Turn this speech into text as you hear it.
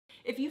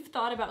If you've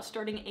thought about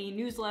starting a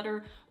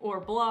newsletter or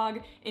blog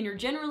and you're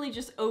generally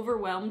just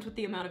overwhelmed with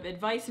the amount of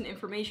advice and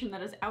information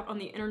that is out on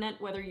the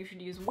internet, whether you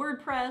should use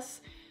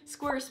WordPress,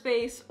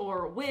 Squarespace,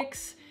 or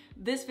Wix,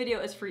 this video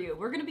is for you.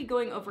 We're gonna be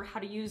going over how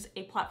to use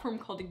a platform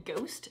called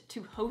Ghost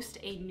to host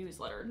a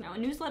newsletter. Now, a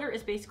newsletter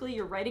is basically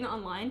you're writing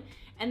online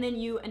and then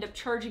you end up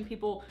charging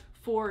people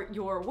for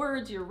your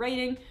words, your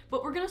writing,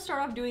 but we're gonna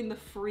start off doing the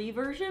free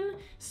version.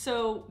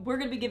 So we're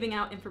gonna be giving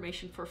out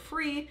information for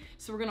free.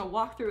 So we're gonna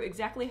walk through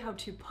exactly how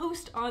to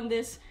post on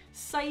this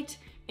site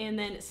and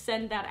then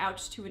send that out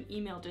to an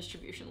email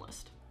distribution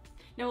list.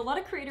 Now, a lot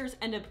of creators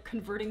end up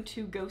converting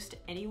to Ghost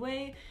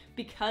anyway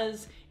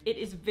because it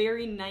is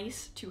very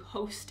nice to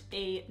host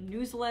a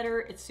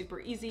newsletter. It's super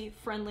easy,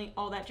 friendly,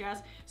 all that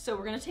jazz. So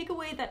we're gonna take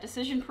away that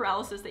decision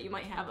paralysis that you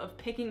might have of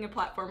picking a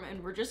platform,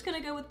 and we're just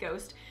gonna go with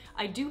Ghost.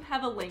 I do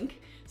have a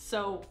link,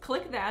 so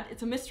click that.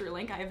 It's a mystery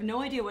link. I have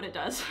no idea what it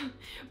does,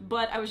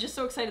 but I was just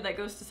so excited that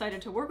Ghost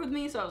decided to work with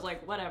me, so I was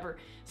like, whatever.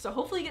 So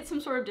hopefully you get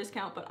some sort of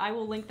discount, but I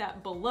will link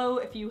that below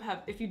if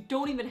you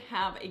don't even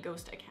have a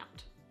Ghost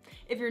account.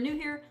 If you're new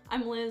here,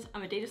 I'm Liz.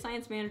 I'm a data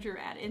science manager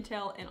at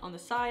Intel, and on the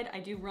side,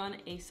 I do run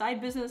a side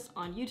business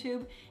on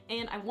YouTube,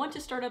 and I want to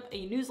start up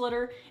a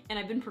newsletter, and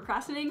I've been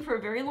procrastinating for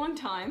a very long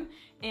time,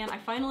 and I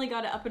finally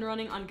got it up and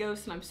running on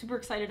Ghost, and I'm super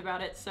excited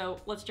about it,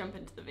 so let's jump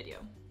into the video.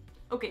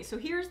 Okay, so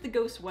here's the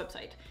Ghost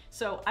website.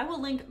 So I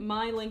will link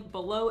my link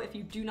below if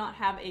you do not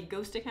have a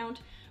Ghost account,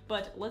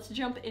 but let's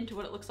jump into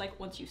what it looks like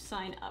once you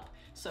sign up.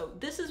 So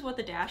this is what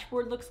the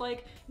dashboard looks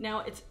like.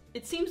 Now,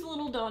 it seems a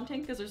little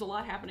daunting because there's a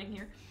lot happening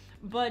here,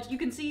 but you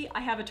can see I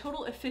have a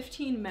total of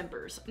 15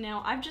 members.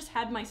 Now, I've just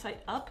had my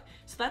site up,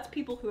 so that's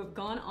people who have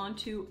gone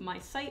onto my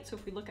site. So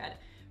if we look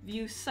at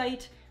view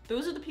site,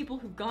 those are the people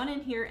who've gone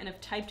in here and have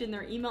typed in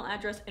their email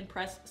address and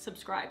pressed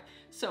subscribe.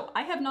 So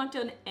I have not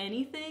done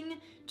anything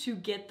to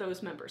get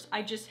those members.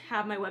 I just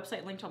have my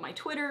website linked on my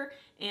Twitter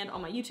and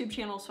on my YouTube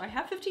channel. So I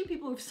have 15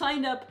 people who've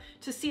signed up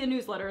to see a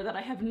newsletter that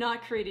I have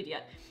not created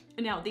yet.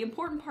 Now, the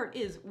important part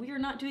is we are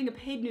not doing a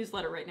paid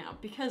newsletter right now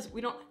because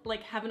we don't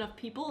have enough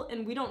people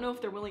and we don't know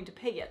if they're willing to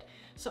pay yet.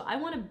 So I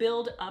want to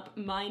build up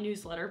my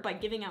newsletter by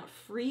giving out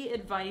free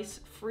advice,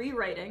 free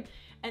writing,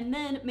 and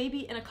then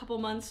maybe in a couple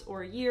months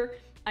or a year,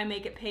 I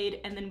make it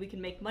paid and then we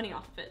can make money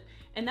off of it.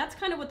 And that's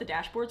kind of what the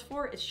dashboard's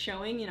for. It's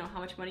showing, how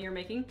much money you're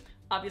making.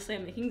 Obviously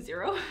I'm making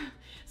zero.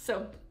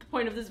 So the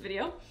point of this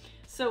video.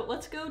 So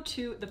let's go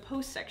to the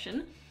post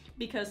section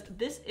because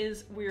this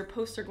is where your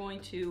posts are going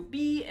to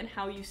be and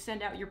how you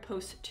send out your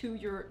posts to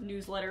your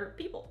newsletter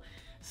people.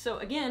 So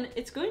again,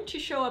 it's going to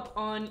show up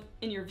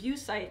in your view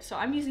site. So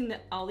I'm using the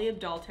Ali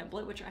Abdaal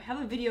template, which I have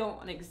a video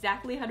on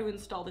exactly how to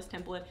install this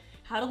template,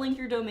 how to link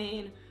your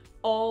domain,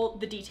 all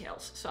the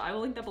details. So I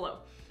will link that below.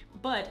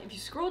 But if you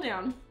scroll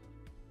down,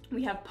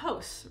 we have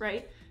posts,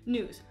 right?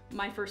 News,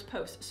 my first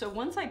post. So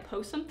once I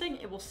post something,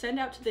 it will send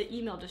out to the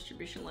email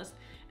distribution list,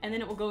 and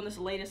then it will go in this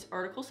latest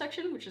article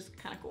section, which is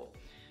kind of cool.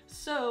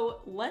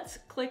 So let's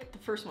click the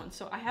first one.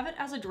 So I have it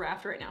as a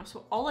draft right now.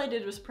 So all I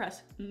did was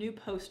press new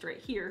post right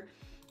here,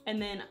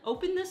 and then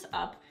open this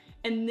up,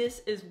 and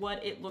this is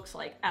what it looks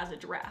like as a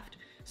draft.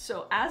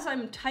 So as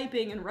I'm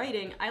typing and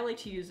writing, I like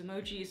to use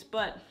emojis,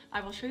 but I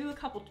will show you a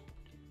couple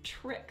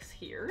tricks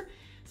here.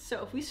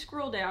 So if we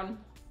scroll down,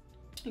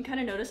 you kind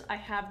of notice I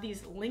have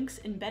these links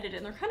embedded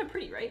and they're kind of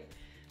pretty, right?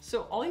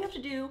 So all you have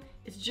to do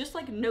is just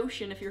like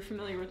Notion, if you're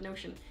familiar with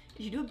Notion,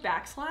 is you do a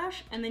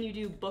backslash and then you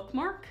do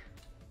bookmark,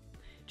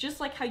 just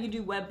like how you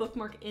do web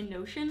bookmark in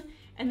Notion.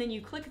 And then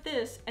you click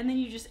this and then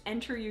you just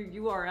enter your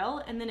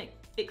URL and then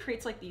it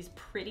creates like these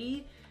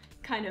pretty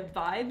kind of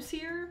vibes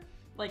here.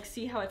 Like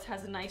see how it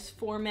has a nice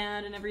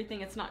format and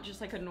everything. It's not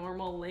just like a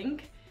normal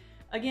link.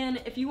 Again,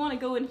 if you want to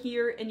go in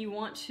here and you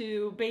want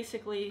to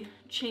basically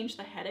change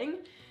the heading,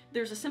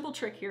 there's a simple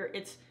trick here.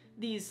 It's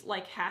these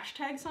like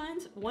hashtag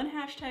signs. One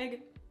hashtag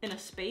in a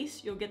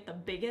space, you'll get the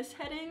biggest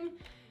heading.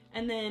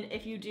 And then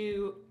if you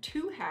do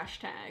two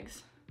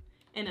hashtags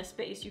in a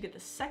space, you get the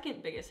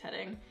second biggest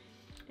heading.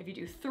 If you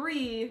do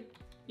three,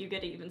 you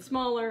get even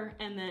smaller,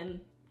 and then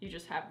you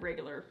just have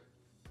regular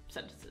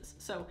sentences.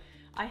 So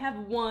I have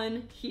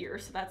one here,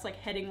 so that's like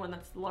heading one,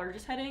 that's the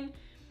largest heading.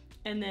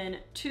 And then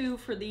two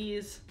for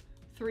these,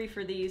 three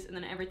for these, and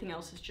then everything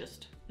else is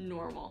just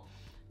normal.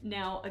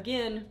 Now,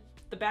 again,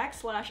 the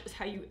backslash is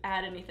how you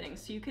add anything.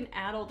 So you can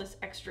add all this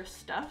extra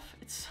stuff.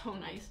 It's so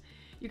nice.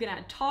 You can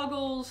add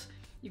toggles,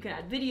 you can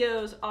add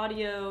videos,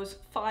 audios,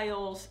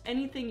 files,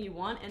 anything you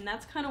want. And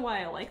that's kind of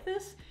why I like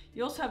this.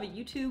 You also have a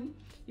YouTube.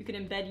 You can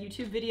embed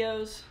YouTube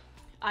videos.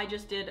 I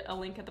just did a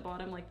link at the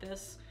bottom like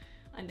this.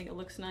 I think it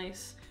looks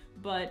nice,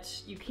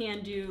 but you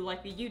can do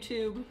like the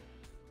YouTube,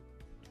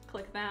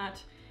 click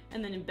that,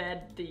 and then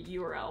embed the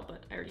URL,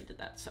 but I already did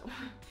that. So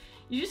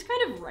you just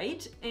kind of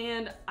write,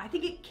 and I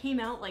think it came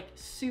out like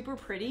super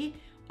pretty.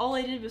 All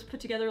I did was put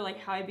together like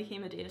how I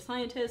became a data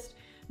scientist.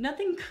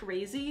 Nothing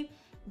crazy,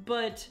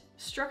 but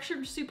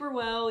structured super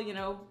well.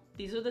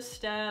 These are the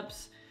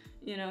steps,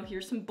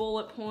 here's some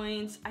bullet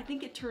points. I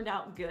think it turned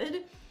out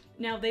good.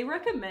 Now they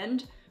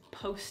recommend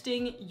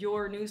posting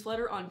your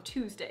newsletter on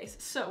Tuesdays.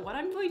 So what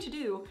I'm going to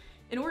do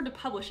in order to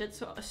publish it,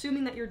 so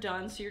assuming that you're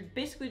done, so you're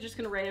basically just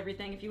gonna write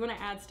everything. If you wanna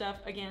add stuff,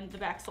 again, the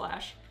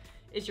backslash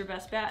is your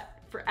best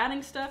bet for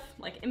adding stuff,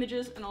 like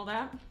images and all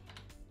that.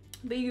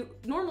 But you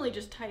normally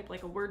just type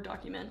like a Word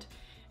document,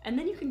 and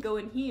then you can go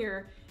in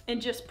here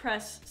and just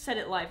press set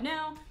it live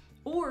now,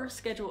 or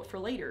schedule it for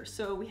later.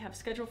 So we have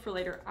schedule for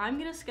later. I'm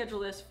gonna schedule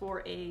this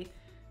for a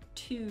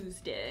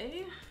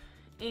Tuesday,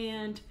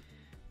 and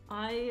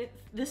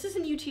this is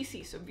in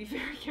UTC, so be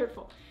very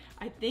careful.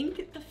 I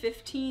think the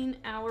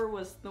 15-hour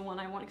was the one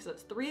I want because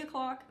it's 3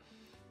 o'clock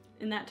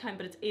in that time,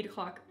 but it's 8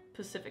 o'clock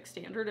Pacific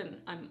Standard, and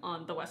I'm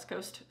on the West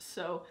Coast.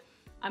 So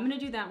I'm gonna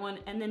do that one,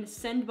 and then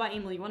send by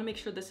email. You wanna make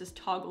sure this is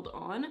toggled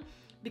on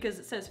because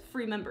it says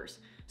free members.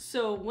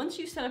 So once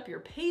you set up your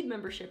paid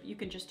membership, you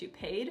can just do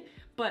paid.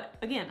 But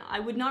again, I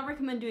would not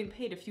recommend doing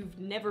paid if you've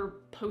never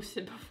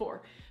posted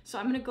before. So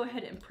I'm gonna go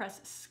ahead and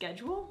press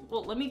schedule.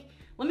 Well, let me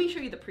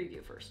show you the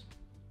preview first.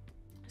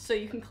 So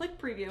you can click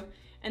preview,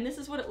 and this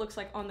is what it looks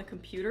like on the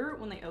computer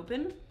when they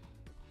open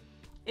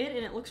it,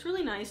 and it looks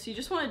really nice. So you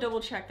just want to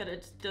double check that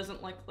it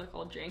doesn't look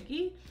all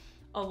janky.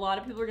 A lot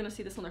of people are gonna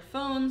see this on their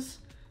phones,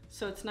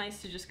 so it's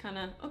nice to just kind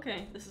of,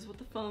 okay, this is what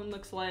the phone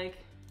looks like.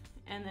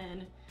 And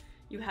then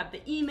you have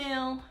the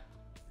email.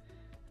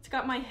 It's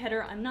got my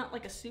header. I'm not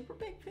like a super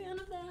big fan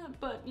of that,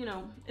 but you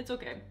know, it's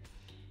okay.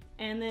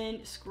 And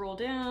then scroll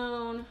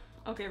down.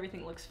 Okay,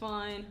 everything looks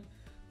fine.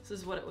 This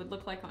is what it would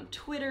look like on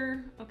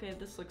Twitter. Okay,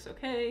 this looks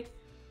okay.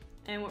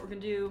 And what we're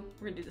gonna do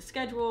the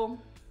schedule.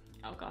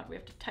 Oh God, we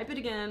have to type it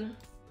again.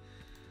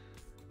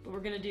 But we're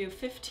gonna do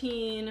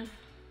 15-hour.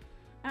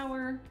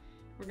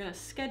 We're gonna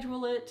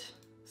schedule it,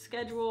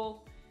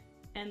 schedule,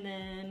 and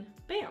then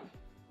bam,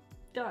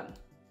 done.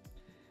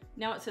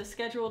 Now it says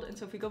scheduled, and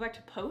so if we go back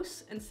to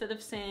posts, instead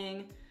of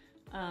saying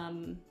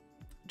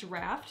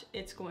draft,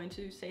 it's going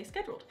to say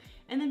scheduled.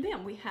 And then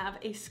bam, we have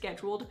a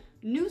scheduled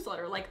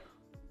newsletter. Like,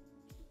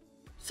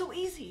 so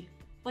easy.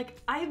 Like,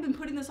 I have been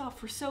putting this off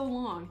for so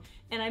long,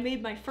 and I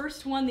made my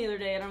first one the other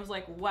day, and I was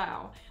like,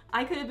 wow,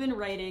 I could have been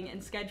writing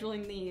and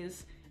scheduling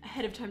these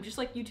ahead of time, just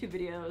like YouTube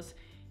videos,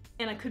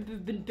 and I could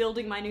have been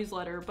building my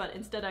newsletter, but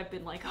instead I've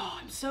been like, oh,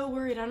 I'm so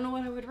worried, I don't know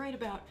what I would write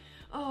about.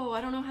 Oh,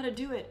 I don't know how to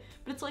do it.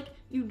 But it's like,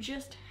 you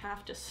just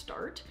have to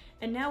start.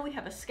 And now we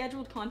have a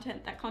scheduled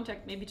content. That content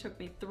maybe took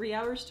me 3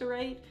 hours to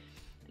write,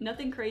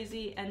 nothing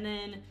crazy. And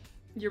then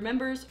your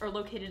members are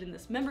located in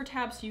this member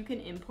tab, so you can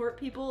import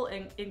people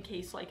in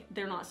case like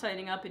they're not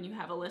signing up and you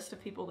have a list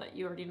of people that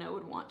you already know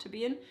would want to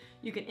be in.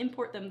 You can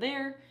import them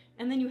there,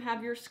 and then you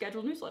have your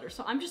scheduled newsletter.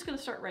 So I'm just gonna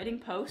start writing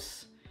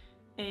posts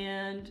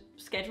and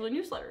scheduling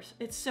newsletters.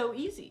 It's so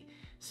easy.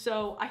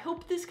 So I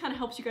hope this kind of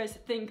helps you guys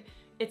think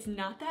it's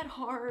not that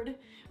hard.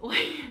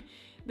 Like,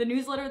 the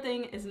newsletter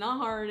thing is not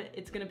hard.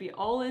 It's gonna be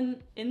all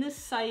in this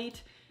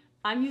site.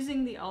 I'm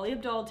using the Ali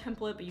Abdaal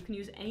template, but you can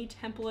use any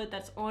template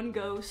that's on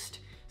Ghost.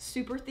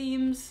 Super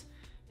Themes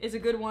is a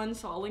good one,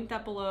 so I'll link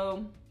that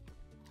below,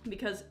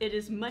 because it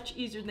is much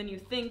easier than you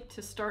think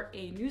to start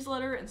a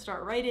newsletter and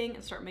start writing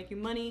and start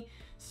making money.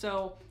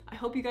 So I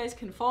hope you guys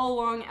can follow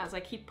along as I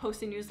keep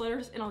posting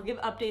newsletters, and I'll give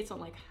updates on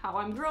like how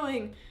I'm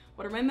growing,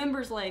 what are my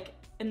members like,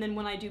 and then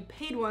when I do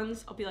paid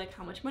ones, I'll be like,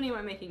 how much money am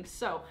I making?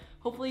 So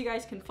hopefully you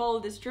guys can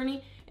follow this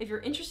journey. If you're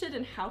interested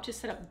in how to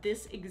set up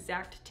this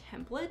exact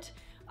template,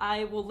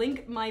 I will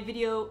link my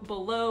video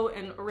below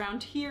and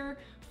around here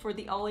for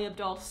the Ali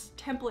Abdaal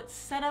template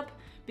setup,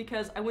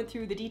 because I went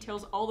through the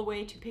details all the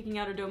way to picking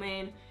out a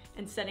domain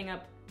and setting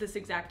up this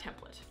exact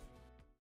template.